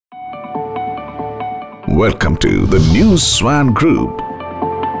Welcome to the new SWAN Group.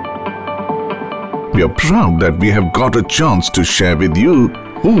 We are proud that we have got a chance to share with you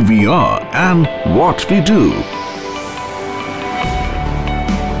who we are and what we do.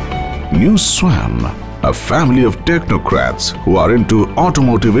 New SWAN, a family of technocrats who are into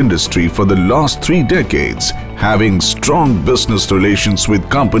automotive industry for the last 3 decades, having strong business relations with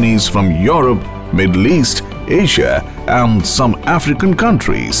companies from Europe, Middle East, Asia and some African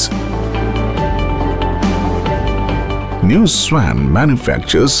countries. New SWAN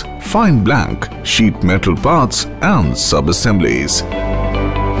manufactures fine blank, sheet metal parts and sub-assemblies.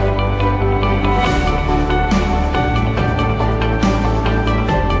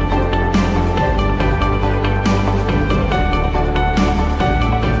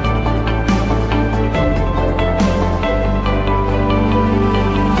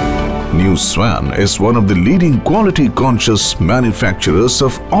 New SWAN is one of the leading quality-conscious manufacturers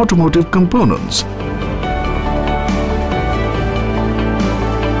of automotive components.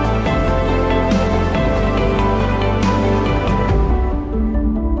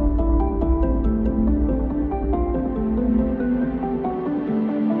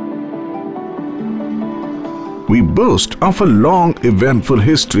 We boast of a long, eventful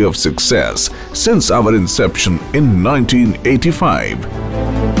history of success since our inception in 1985.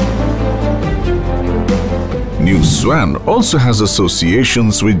 New SWAN also has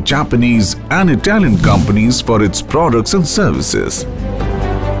associations with Japanese and Italian companies for its products and services.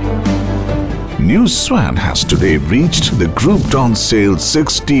 New SWAN has today reached the group on sale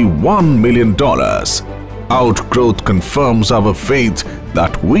 $61 million. Outgrowth confirms our faith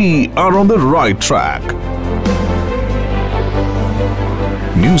that we are on the right track.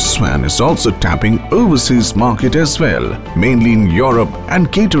 New SWAN is also tapping overseas market as well, mainly in Europe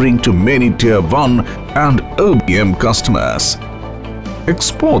and catering to many Tier 1 and OEM customers.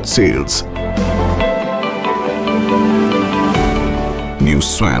 Export sales. New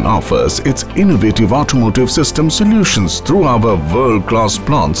SWAN offers its innovative automotive system solutions through our world-class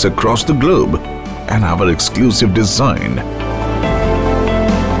plants across the globe and our exclusive design.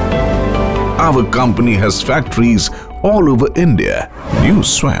 Our company has factories all over India. New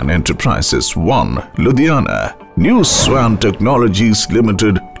SWAN Enterprises 1, Ludhiana. New SWAN Technologies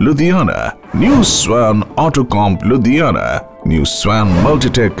Limited, Ludhiana. New SWAN Autocomp, Ludhiana. New SWAN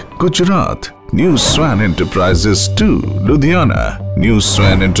Multitech, Gujarat. New SWAN Enterprises 2, Ludhiana. New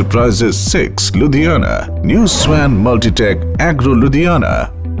SWAN Enterprises 6, Ludhiana. New SWAN Multitech, Agro,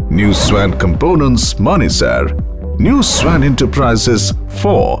 Ludhiana. New SWAN Components, Manesar. New SWAN Enterprises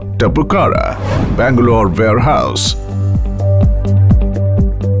 4, Tapukara, Bangalore Warehouse.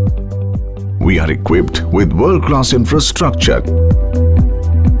 We are equipped with world-class infrastructure.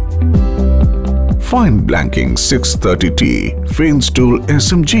 Fine blanking 630T, Feldstool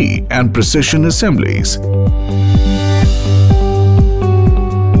SMG and precision assemblies.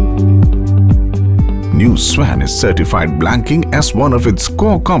 New SWAN is certified blanking as one of its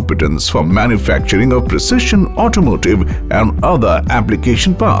core competence for manufacturing of precision automotive and other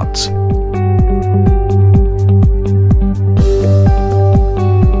application parts.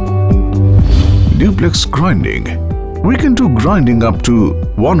 Duplex grinding. We can do grinding up to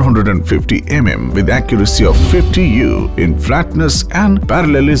 150 mm with accuracy of 50 U in flatness and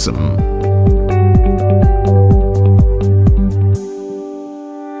parallelism.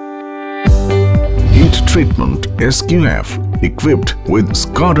 Heat treatment SQF equipped with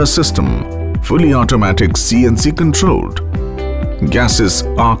SCADA system, fully automatic CNC controlled. Gases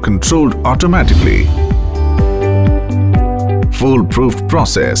are controlled automatically. Foolproof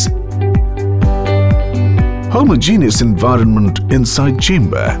process. Homogeneous environment inside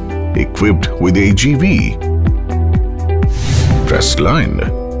chamber, equipped with AGV. Press line.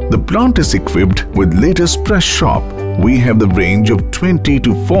 The plant is equipped with latest press shop. We have the range of 20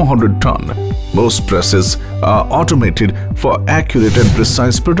 to 400 ton. Most presses are automated for accurate and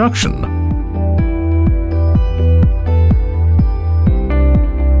precise production.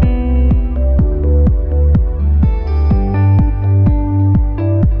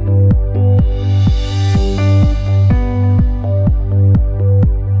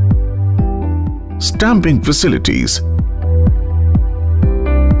 Stamping facilities.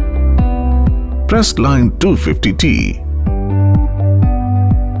 Press line 250T.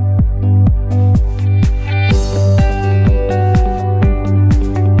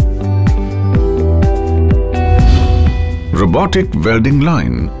 Robotic welding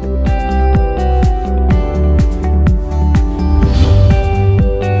line.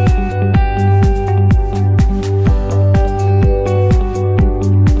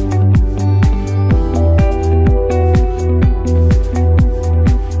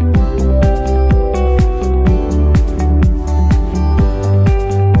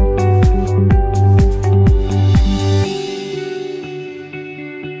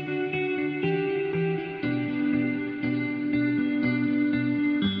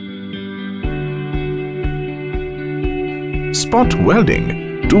 Spot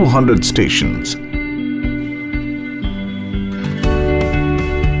welding, 200 stations.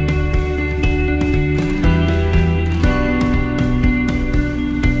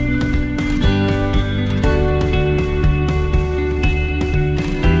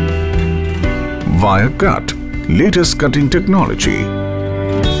 Wire cut, latest cutting technology.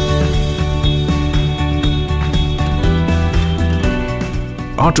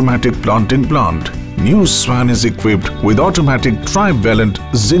 Automatic planting plant. New SWAN is equipped with automatic trivalent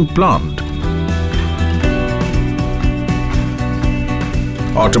zinc plant.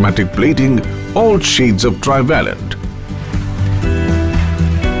 Automatic plating, all shades of trivalent.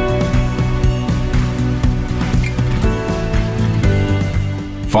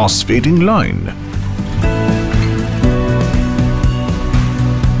 Phosphating line.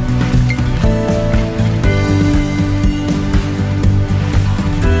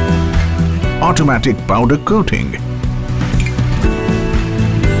 Automatic powder coating.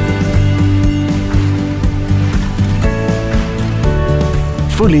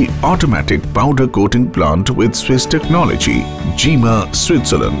 Fully automatic powder coating plant with Swiss technology, Jima,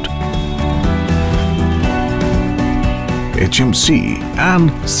 Switzerland. HMC and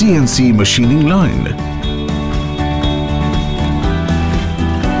CNC machining line.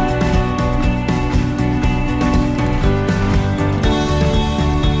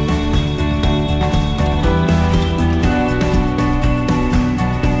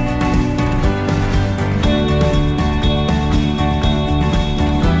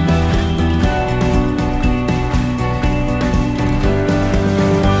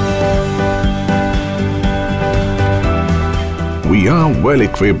 We are well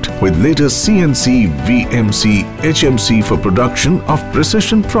equipped with latest CNC, VMC, HMC for production of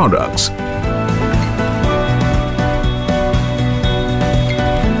precision products.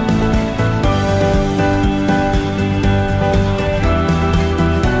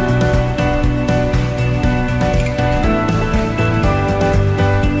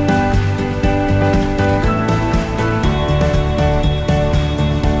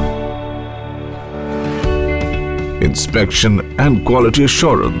 Inspection and quality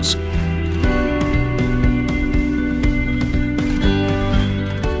assurance.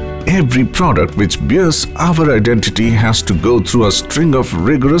 Every product which bears our identity has to go through a string of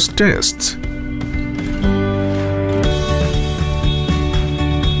rigorous tests.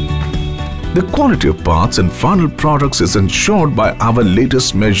 The quality of parts and final products is ensured by our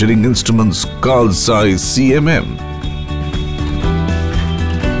latest measuring instruments called size CMM.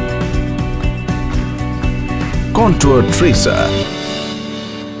 Contour tracer,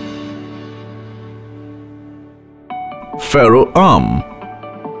 ferro arm,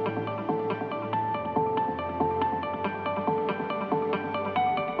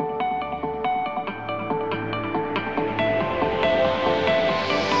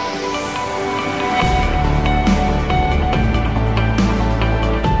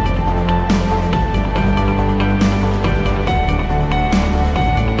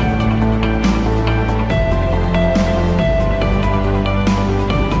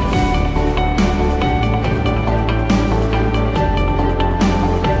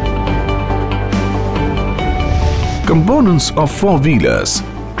 components of four-wheelers,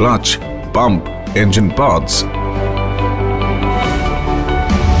 clutch, pump, engine parts,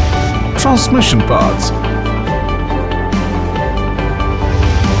 transmission parts,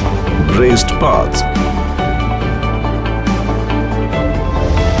 braced parts,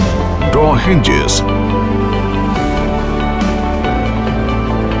 door hinges,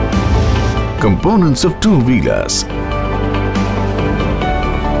 components of two-wheelers,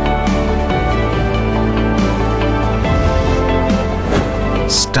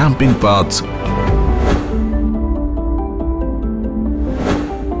 stamping parts,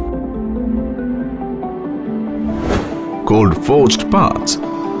 cold forged parts.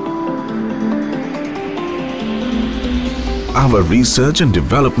 Our research and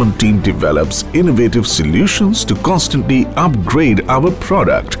development team develops innovative solutions to constantly upgrade our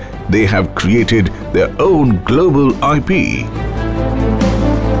product. They have created their own global IP.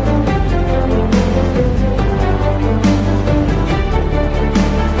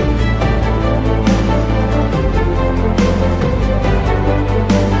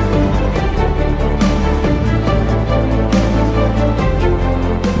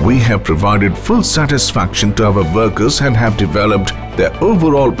 We have provided full satisfaction to our workers and have developed their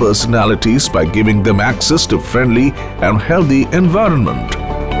overall personalities by giving them access to friendly and healthy environment.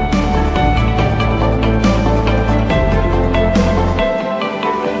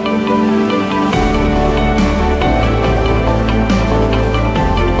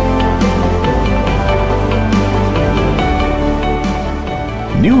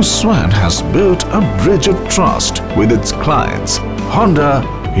 New SWAN has built a bridge of trust with its clients Honda,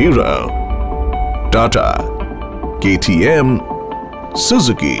 Hero, Tata, KTM,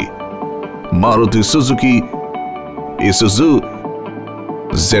 Suzuki, Maruti Suzuki, Isuzu,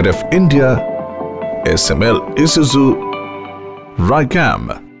 ZF India, SML Isuzu,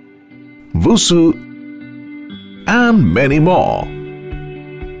 Ricam, Wusu, and many more.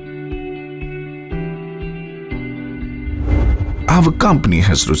 Our company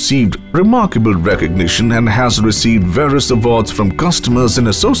has received remarkable recognition and has received various awards from customers and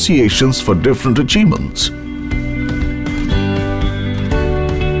associations for different achievements.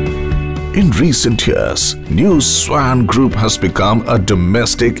 In recent years, New SWAN Group has become a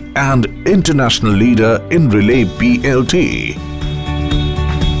domestic and international leader in Relay PLT.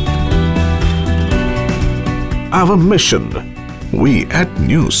 Our mission: we at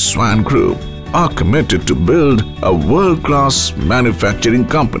New SWAN Group are committed to build a world-class manufacturing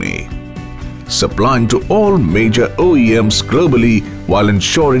company, supplying to all major OEMs globally while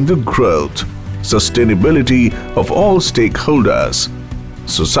ensuring the growth, sustainability of all stakeholders,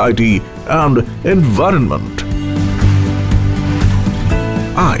 society and environment.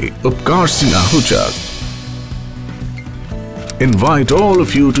 I, Upkar Singh Ahuja, invite all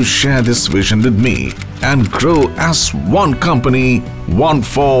of you to share this vision with me and grow as one company, one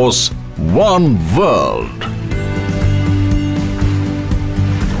force, one world.